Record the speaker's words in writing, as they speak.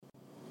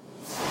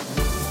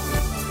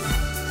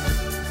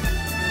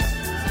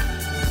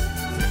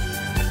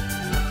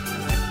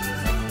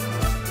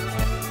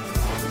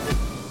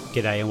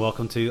G'day and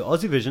welcome to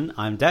Aussie Vision.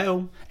 I'm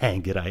Dale.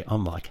 And g'day,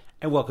 I'm Mike.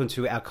 And welcome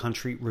to our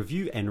country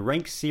review and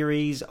rank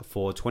series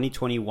for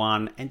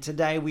 2021. And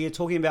today we are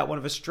talking about one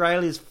of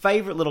Australia's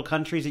favourite little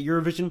countries at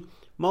Eurovision,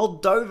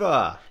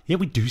 Moldova. Yeah,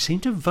 we do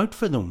seem to vote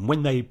for them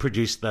when they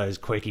produce those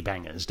quirky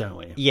bangers, don't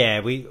we?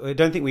 Yeah, I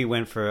don't think we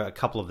went for a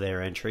couple of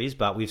their entries,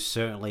 but we've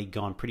certainly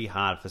gone pretty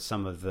hard for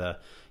some of the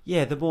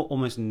more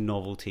almost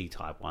novelty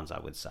type ones, I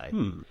would say.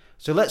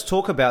 So let's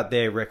talk about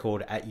their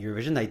record at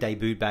Eurovision. They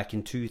debuted back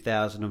in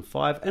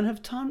 2005 and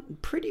have done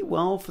pretty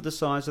well for the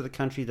size of the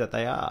country that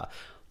they are.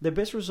 Their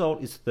best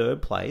result is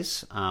third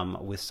place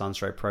with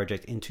Sunstroke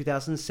Project in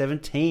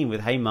 2017 with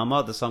Hey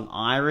Mama, the song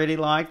I really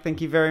like. Thank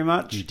you very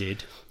much. You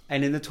did.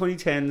 And in the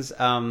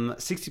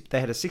 2010s, they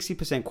had a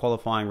 60%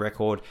 qualifying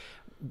record,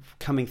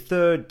 coming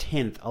 3rd,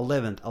 10th,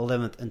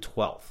 11th, and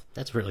 12th.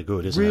 That's really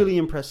good, isn't it? Really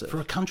impressive. For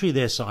a country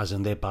their size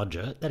and their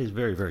budget, that is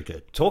very, very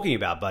good. Talking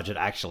about budget,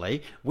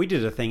 actually, we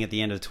did a thing at the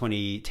end of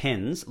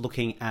 2010s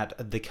looking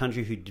at the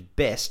country who did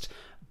best,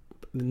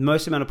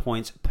 most amount of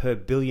points per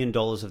 $1 billion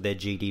of their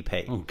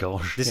GDP. Oh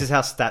gosh. This is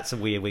how stats are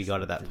weird we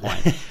got at that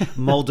point.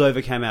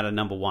 Moldova came out at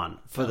number one.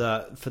 For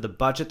the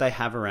budget they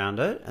have around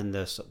it and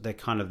the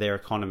kind of their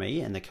economy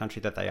and the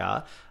country that they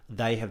are,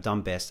 they have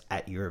done best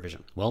at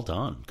Eurovision. Well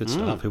done. Good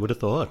stuff. Who would have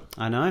thought?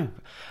 I know.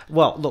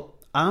 Well, look,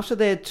 after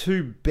their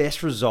two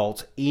best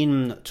results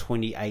in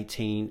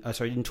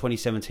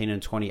 2017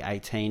 and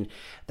 2018,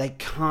 they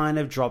kind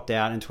of dropped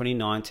out in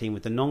 2019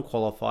 with the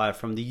non-qualifier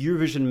from the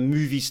Eurovision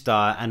movie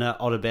star Anna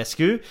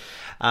Odobescu.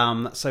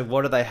 So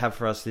what do they have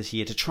for us this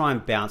year to try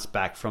and bounce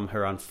back from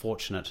her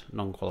unfortunate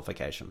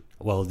non-qualification?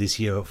 Well, this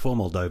year for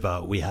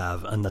Moldova, we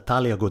have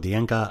Natalia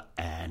Gordienka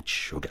and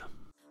Sugar.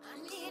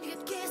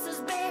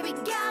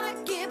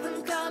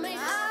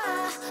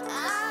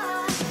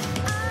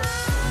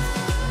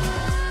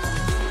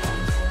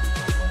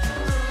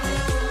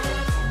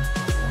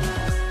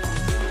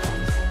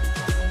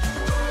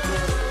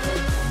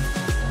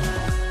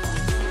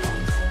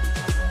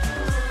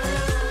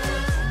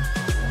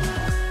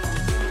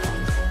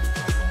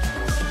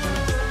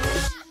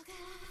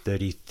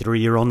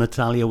 33-year-old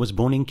Natalia was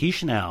born in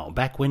Chisinau,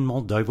 back when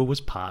Moldova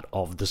was part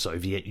of the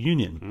Soviet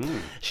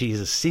Union. She is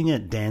a singer,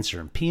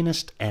 dancer and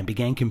pianist, and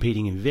began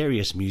competing in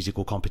various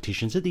musical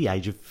competitions at the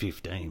age of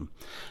 15.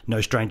 No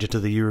stranger to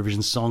the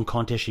Eurovision Song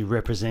Contest, she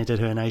represented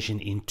her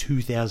nation in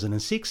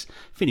 2006,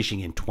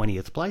 finishing in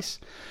 20th place.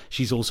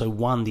 She's also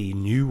won the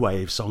New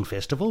Wave Song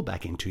Festival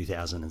back in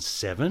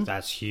 2007.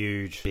 That's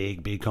huge.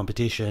 Big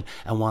competition,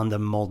 and won the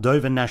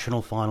Moldovan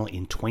National Final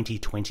in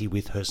 2020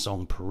 with her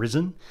song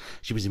Prison.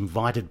 She was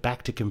invited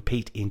back to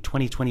compete in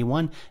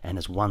 2021 and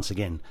has once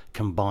again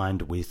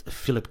combined with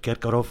Philip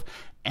Kirkorov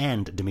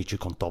and Dimitri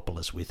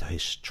Kontopoulos with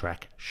his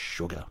track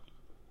Sugar.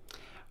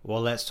 Well,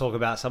 let's talk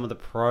about some of the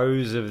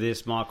pros of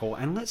this, Michael,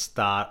 and let's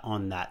start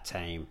on that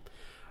team.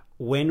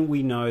 When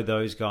we know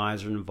those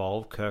guys are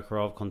involved,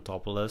 Kirkorov,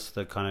 Kontopoulos,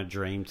 the kind of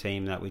dream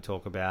team that we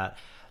talk about,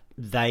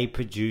 they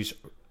produce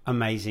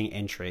amazing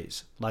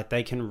entries. Like,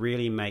 they can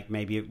really make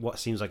maybe what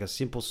seems like a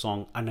simple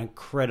song an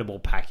incredible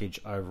package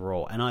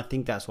overall, and I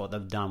think that's what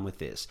they've done with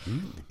this.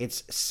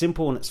 It's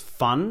simple and it's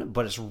fun,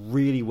 but it's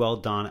really well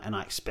done, and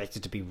I expect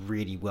it to be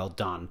really well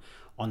done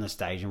on the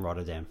stage in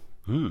Rotterdam.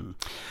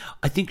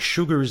 I think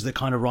Sugar is the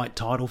kind of right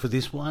title for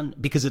this one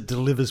because it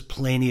delivers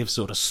plenty of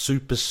sort of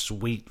super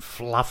sweet,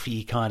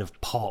 fluffy kind of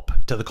pop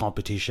to the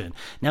competition.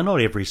 Now,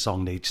 not every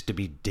song needs to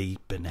be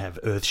deep and have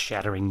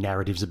earth-shattering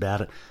narratives about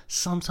it.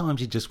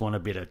 Sometimes you just want a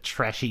bit of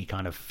trashy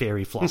kind of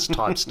fairy floss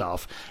type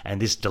stuff, and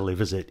this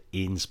delivers it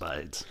in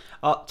spades.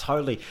 Oh,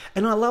 totally.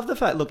 And I love the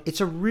fact, look,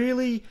 it's a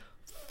really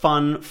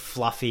fun,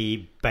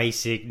 fluffy,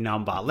 basic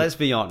number. Let's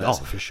be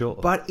honest. Oh, for sure.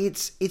 But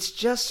it's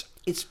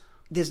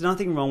there's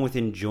nothing wrong with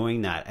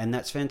enjoying that, and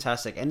that's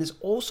fantastic. And there's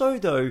also,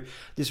 though,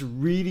 this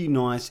really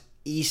nice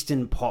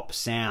Eastern pop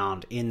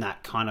sound in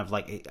that kind of,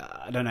 like,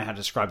 I don't know how to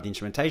describe the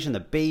instrumentation,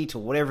 the beat or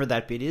whatever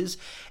that bit is.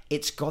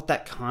 It's got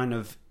that kind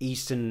of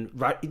Eastern,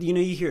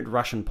 you hear it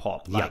Russian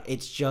pop. Like,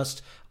 It's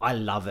just, I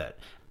love it.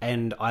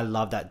 And I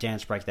love that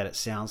dance break that it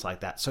sounds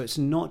like that. So it's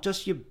not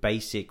just your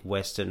basic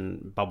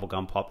Western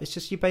bubblegum pop. It's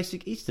just your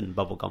basic Eastern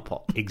bubblegum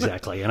pop.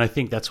 Exactly. And I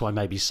think that's why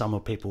maybe some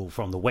of people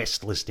from the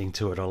West listening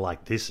to it are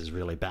like, this is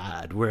really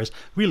bad. Whereas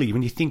really,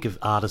 when you think of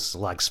artists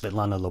like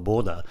Svetlana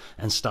Loboda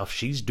and stuff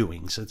she's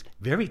doing, so it's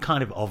very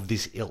kind of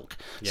this ilk.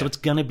 Yeah. So it's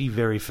going to be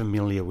very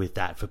familiar with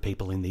that for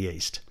people in the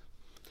East.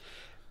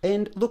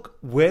 And look,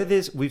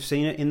 we've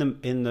seen it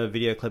in the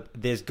video clip,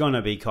 there's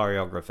gonna be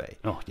choreography.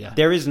 Oh yeah.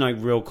 There is no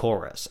real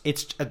chorus.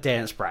 It's a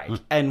dance break.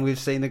 And we've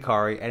seen the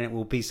choreo, and it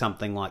will be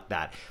something like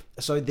that.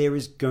 So there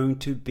is going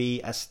to be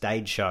a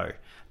stage show.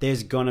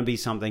 There's going to be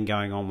something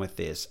going on with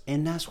this.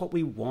 And that's what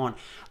we want.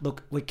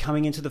 Look, we're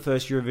coming into the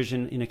first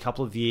Eurovision in a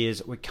couple of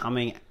years.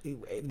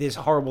 There's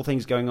horrible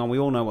things going on. We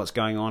all know what's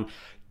going on.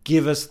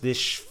 Give us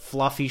this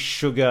fluffy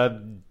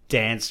sugar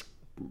dance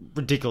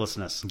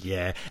ridiculousness.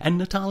 Yeah, and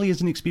Natalia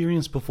is an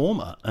experienced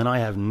performer, and I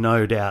have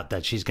no doubt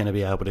that she's going to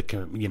be able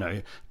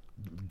to,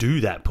 do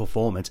that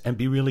performance and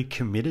be really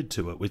committed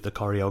to it with the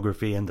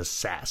choreography and the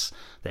sass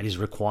that is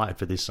required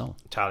for this song.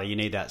 Tyler, you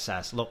need that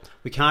sass. Look,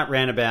 we can't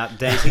rant about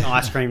dancing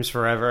ice creams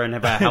forever and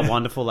about how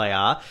wonderful they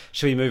are.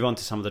 Should we move on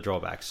to some of the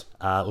drawbacks?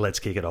 Let's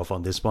kick it off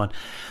on this one.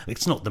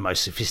 It's not the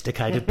most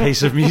sophisticated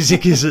piece of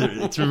music, is it?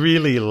 It's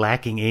really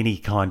lacking any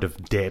kind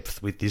of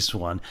depth with this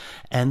one.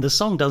 And the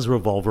song does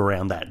revolve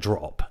around that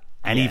drop.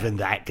 And even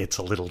that gets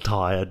a little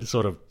tired,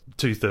 sort of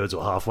 2/3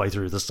 or halfway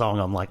through the song.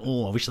 I'm like,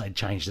 oh, I wish they'd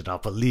changed it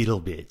up a little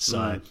bit.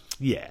 So,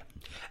 yeah.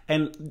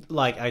 And,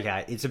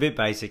 okay, it's a bit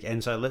basic,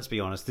 and so let's be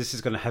honest, this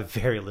is going to have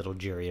very little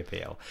jury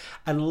appeal,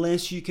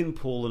 unless you can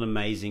pull an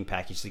amazing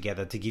package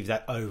together to give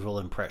that overall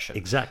impression.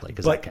 Exactly,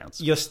 because that counts.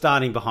 You're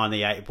starting behind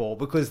the 8 ball,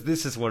 because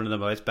this is one of the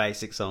most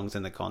basic songs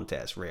in the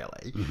contest,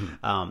 really.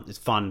 It's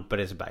fun, but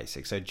it's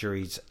basic, so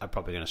juries are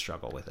probably going to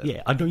struggle with it.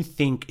 Yeah, I don't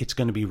think it's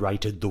going to be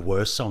rated the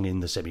worst song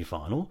in the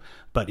semi-final,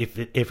 but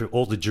if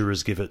all the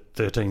jurors give it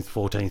 13th,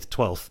 14th,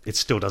 12th, it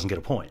still doesn't get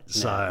a point.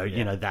 So,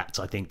 that's,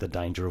 I think, the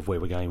danger of where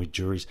we're going with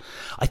juries.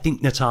 I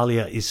think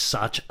Natalia is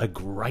such a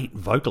great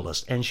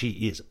vocalist, and she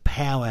is a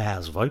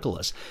powerhouse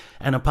vocalist.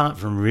 And apart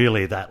from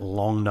really that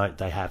long note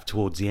they have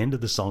towards the end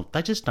of the song,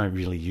 they just don't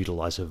really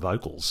utilise her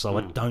vocals. So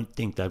I don't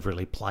think they've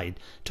really played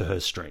to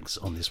her strengths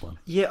on this one.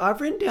 Yeah,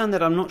 I've written down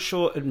that I'm not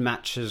sure it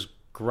matches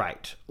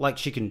great. Like,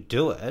 she can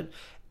do it.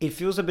 It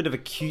feels a bit of a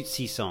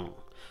cutesy song.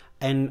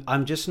 And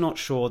I'm just not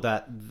sure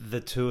that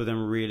the two of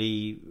them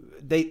really...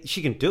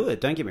 She can do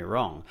it, don't get me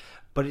wrong.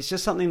 But it's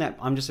just something that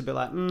I'm just a bit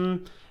like,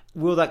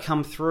 will that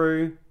come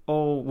through?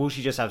 Or will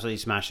she just absolutely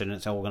smash it and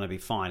it's all going to be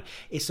fine?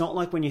 It's not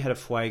like when you had a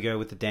Fuego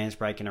with the dance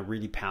break and a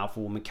really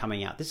powerful woman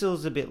coming out. This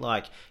is a bit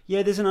like,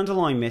 there's an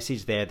underlying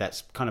message there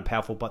that's kind of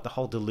powerful, but the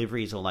whole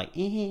delivery is all like,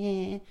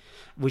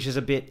 which is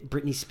a bit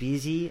Britney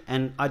Spearsy.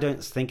 And I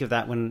don't think of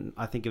that when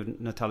I think of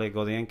Natalia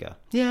Gordienko.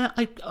 Yeah,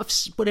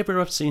 whenever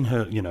I've seen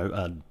her,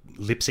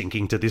 lip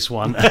syncing to this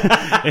one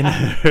in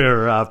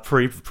her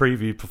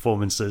preview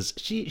performances,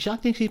 I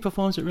think she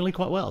performs it really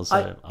quite well.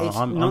 So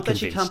I'm not that convinced.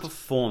 she can't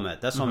perform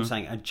it. That's what I'm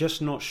saying. I'm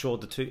just not sure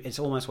the two. It's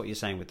almost what you're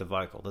saying with the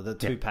vocal. That the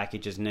two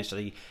packages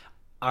necessarily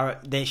are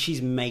there.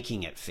 She's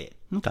making it fit.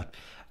 Okay.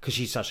 Because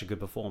she's such a good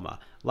performer.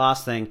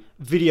 Last thing,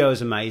 video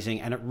is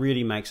amazing and it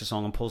really makes a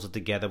song and pulls it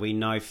together. We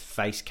know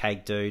Face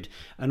Cake Dude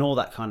and all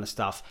that kind of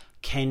stuff.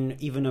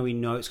 Even though we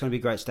know it's going to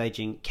be great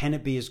staging, can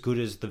it be as good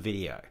as the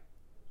video?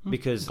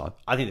 Because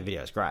I think the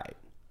video is great.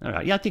 All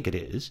right, yeah, I think it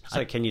is.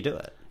 So can you do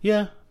it?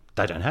 Yeah,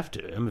 they don't have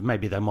to. I mean,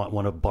 maybe they might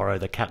want to borrow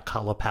the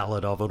colour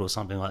palette of it or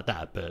something like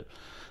that. But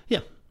yeah,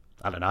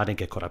 I don't know. I didn't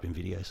get caught up in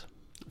videos.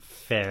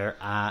 Fair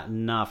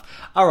enough.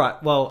 All right,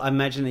 well, I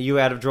imagine that you're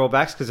out of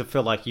drawbacks because I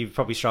feel like you've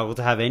probably struggled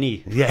to have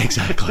any. Yeah,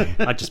 exactly.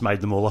 I just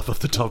made them all off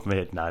the top of my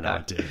head. No, I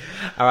didn't.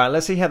 All right,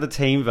 let's see how the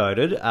team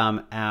voted.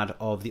 Out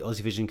of the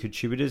Aussie Vision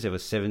contributors, there were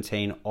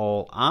 17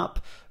 all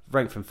up,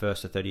 ranked from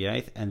 1st to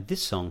 38th, and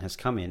this song has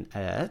come in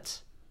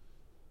at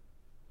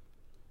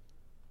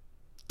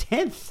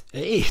 10th.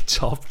 Hey,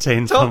 top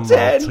 10 Top for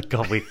 10.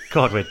 Malta.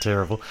 God, we're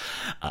terrible.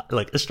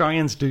 Like,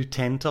 Australians do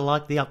tend to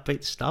like the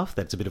upbeat stuff.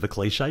 That's a bit of a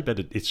cliche, but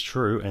it's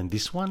true. And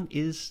this one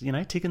is,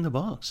 ticking the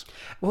box.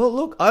 Well,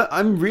 look,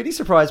 I'm really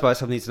surprised by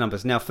some of these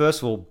numbers. Now,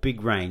 first of all,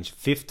 big range,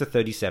 5th to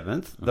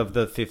 37th of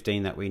the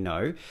 15 that we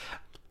know.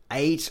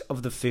 8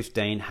 of the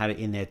 15 had it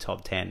in their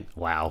top 10.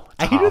 Wow.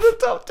 8 of the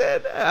top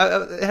 10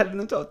 had it in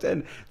the top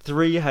 10.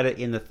 3 had it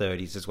in the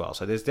 30s as well.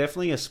 So there's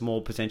definitely a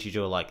small percentage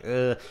who are like,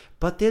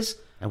 but there's...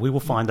 And we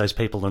will find those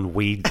people and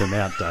weed them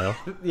out, Dale.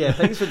 Yeah,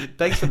 thanks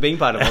for being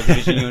part of our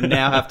division. You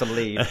now have to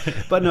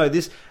leave. But no,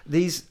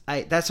 these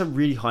 8, that's a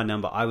really high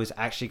number. I was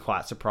actually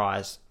quite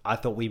surprised. I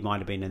thought we might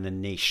have been in the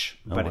niche,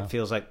 but It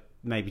feels like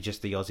maybe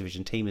just the Aussie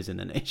Vision team is in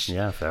the niche.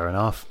 Yeah, fair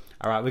enough.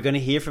 All right, we're going to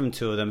hear from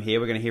 2 of them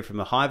here. We're going to hear from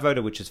a high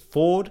voter, which is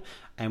Ford,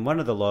 and one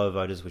of the lower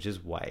voters, which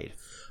is Wade.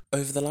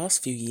 Over the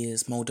last few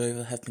years,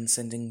 Moldova have been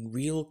sending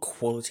real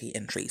quality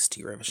entries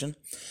to Eurovision,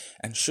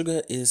 and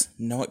Sugar is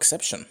no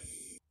exception.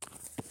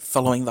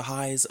 Following the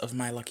highs of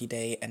My Lucky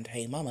Day and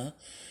Hey Mama,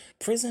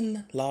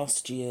 Prison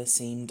last year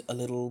seemed a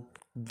little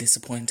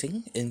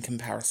disappointing in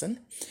comparison.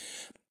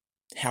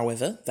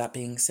 However, that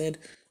being said,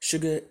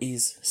 Sugar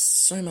is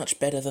so much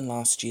better than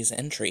last year's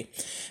entry,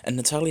 and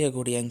Natalia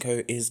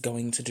Gordienko is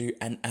going to do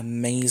an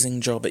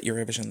amazing job at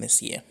Eurovision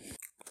this year.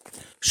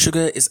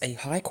 Sugar is a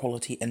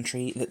high-quality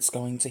entry that's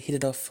going to hit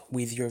it off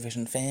with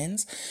Eurovision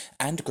fans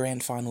and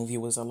Grand Final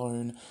viewers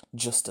alone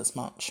just as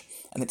much,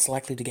 and it's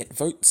likely to get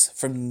votes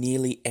from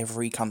nearly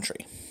every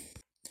country.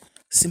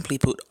 Simply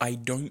put, I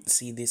don't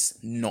see this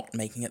not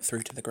making it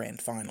through to the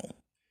Grand Final.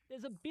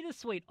 There's a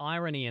bittersweet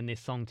irony in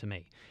this song to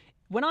me.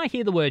 When I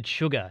hear the word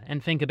sugar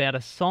and think about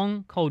a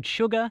song called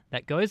Sugar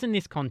that goes in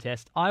this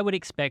contest, I would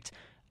expect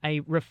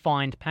a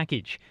refined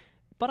package.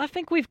 But I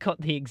think we've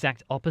got the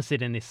exact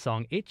opposite in this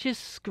song. It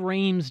just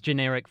screams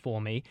generic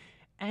for me.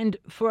 And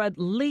for at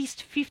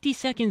least 50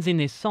 seconds in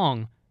this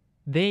song,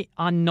 there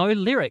are no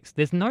lyrics.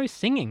 There's no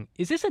singing.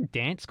 Is this a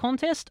dance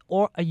contest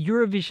or a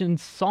Eurovision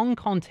song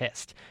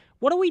contest?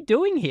 What are we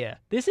doing here?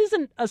 This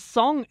isn't a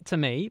song to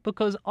me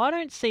because I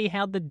don't see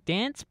how the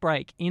dance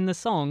break in the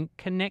song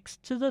connects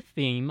to the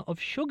theme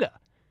of sugar.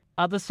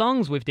 Other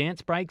songs with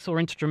dance breaks or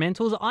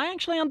instrumentals, I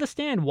actually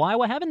understand why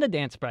we're having the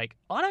dance break.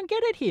 I don't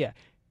get it here.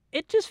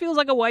 It just feels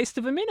like a waste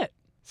of a minute.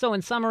 So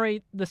in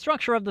summary, the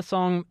structure of the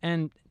song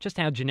and just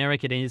how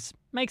generic it is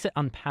makes it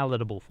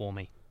unpalatable for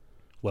me.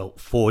 Well,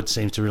 Ford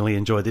seems to really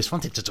enjoy this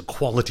one. It's just a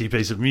quality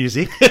piece of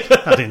music.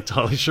 Not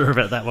entirely sure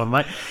about that one,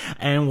 mate.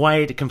 And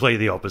Wade, completely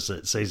the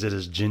opposite. Sees it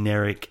as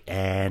generic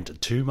and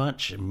too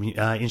much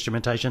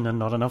instrumentation and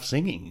not enough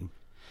singing.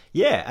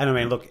 Yeah, and I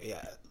mean, look,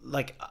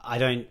 like, I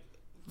don't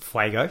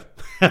fuego.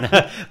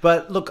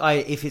 But look,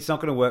 if it's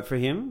not going to work for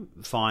him,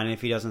 fine.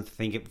 If he doesn't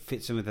think it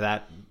fits in with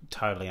that,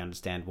 totally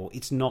understandable.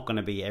 It's not going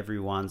to be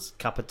everyone's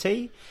cup of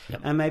tea. Yep.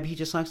 And maybe he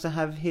just likes to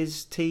have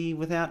his tea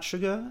without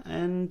sugar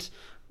and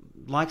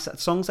likes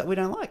songs that we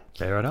don't like.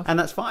 Fair enough. And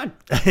that's fine.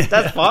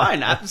 That's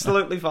fine.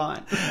 Absolutely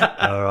fine.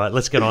 All right,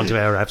 let's get on to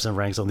our raps and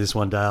ranks on this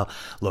one, Dale.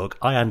 Look,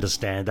 I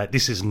understand that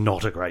this is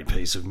not a great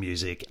piece of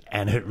music,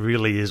 and it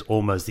really is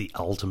almost the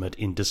ultimate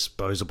in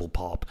disposable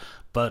pop.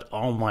 But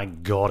oh my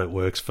God, it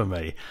works for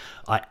me.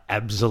 I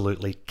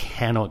absolutely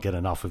cannot get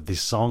enough of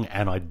this song,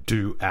 and I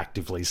do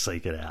actively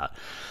seek it out.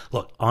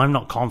 Look, I'm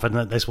not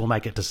confident this will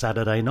make it to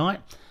Saturday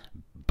night,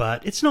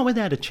 but it's not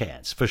without a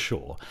chance, for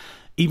sure.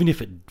 Even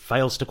if it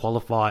fails to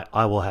qualify,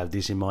 I will have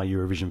this in my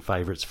Eurovision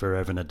favourites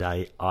forever and a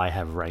day. I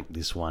have ranked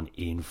this one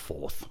in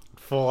fourth.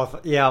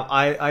 Fourth. Yeah,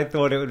 I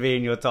thought it would be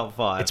in your top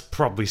five. It's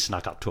probably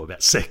snuck up to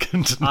about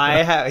second.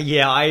 I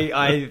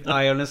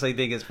honestly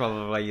think it's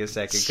probably your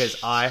second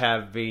because I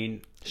have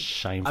been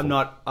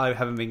Shameful. I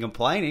haven't been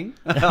complaining.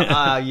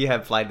 You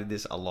have played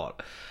this a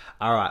lot.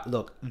 All right,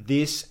 look,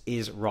 this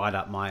is right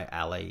up my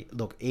alley.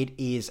 Look, it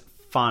is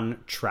fun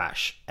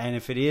trash, and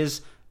if it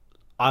is,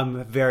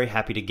 I'm very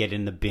happy to get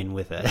in the bin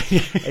with it.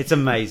 It's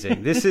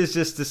amazing. This is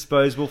just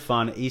disposable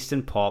fun,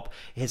 Eastern pop.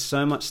 It has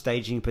so much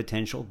staging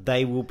potential.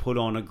 They will put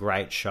on a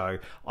great show.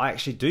 I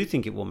actually do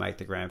think it will make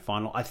the grand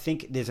final. I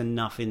think there's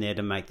enough in there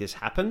to make this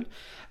happen.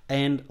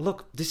 And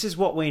look, this is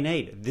what we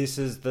need. This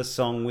is the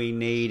song we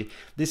need.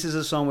 This is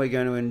a song we're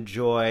going to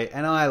enjoy,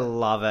 and I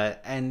love it.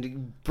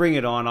 And bring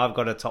it on. I've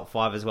got a top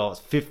five as well.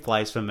 It's fifth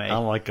place for me.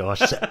 Oh my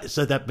gosh.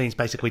 So that means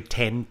basically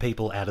 10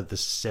 people out of the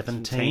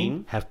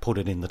 17 have put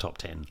it in the top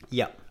 10.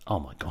 Yep. Oh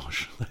my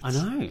gosh. I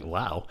know.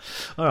 Wow.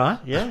 All right.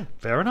 Yeah,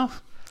 fair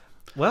enough.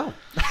 Well,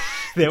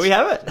 there we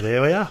have it.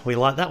 There we are. We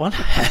like that one.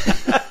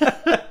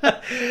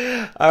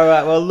 All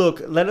right. Well,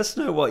 look, let us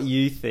know what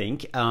you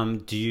think.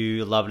 Do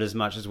you love it as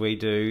much as we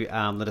do?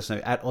 Let us know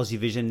at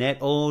AussieVisionNet,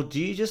 or do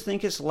you just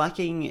think it's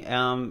lacking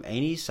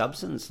any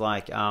substance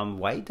like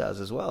Wade does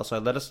as well? So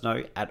let us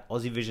know at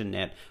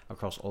AussieVisionNet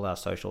across all our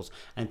socials.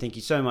 And thank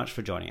you so much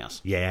for joining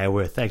us.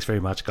 Yeah, thanks very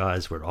much,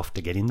 guys. We're off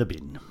to get in the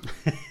bin.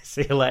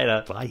 See you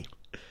later. Bye.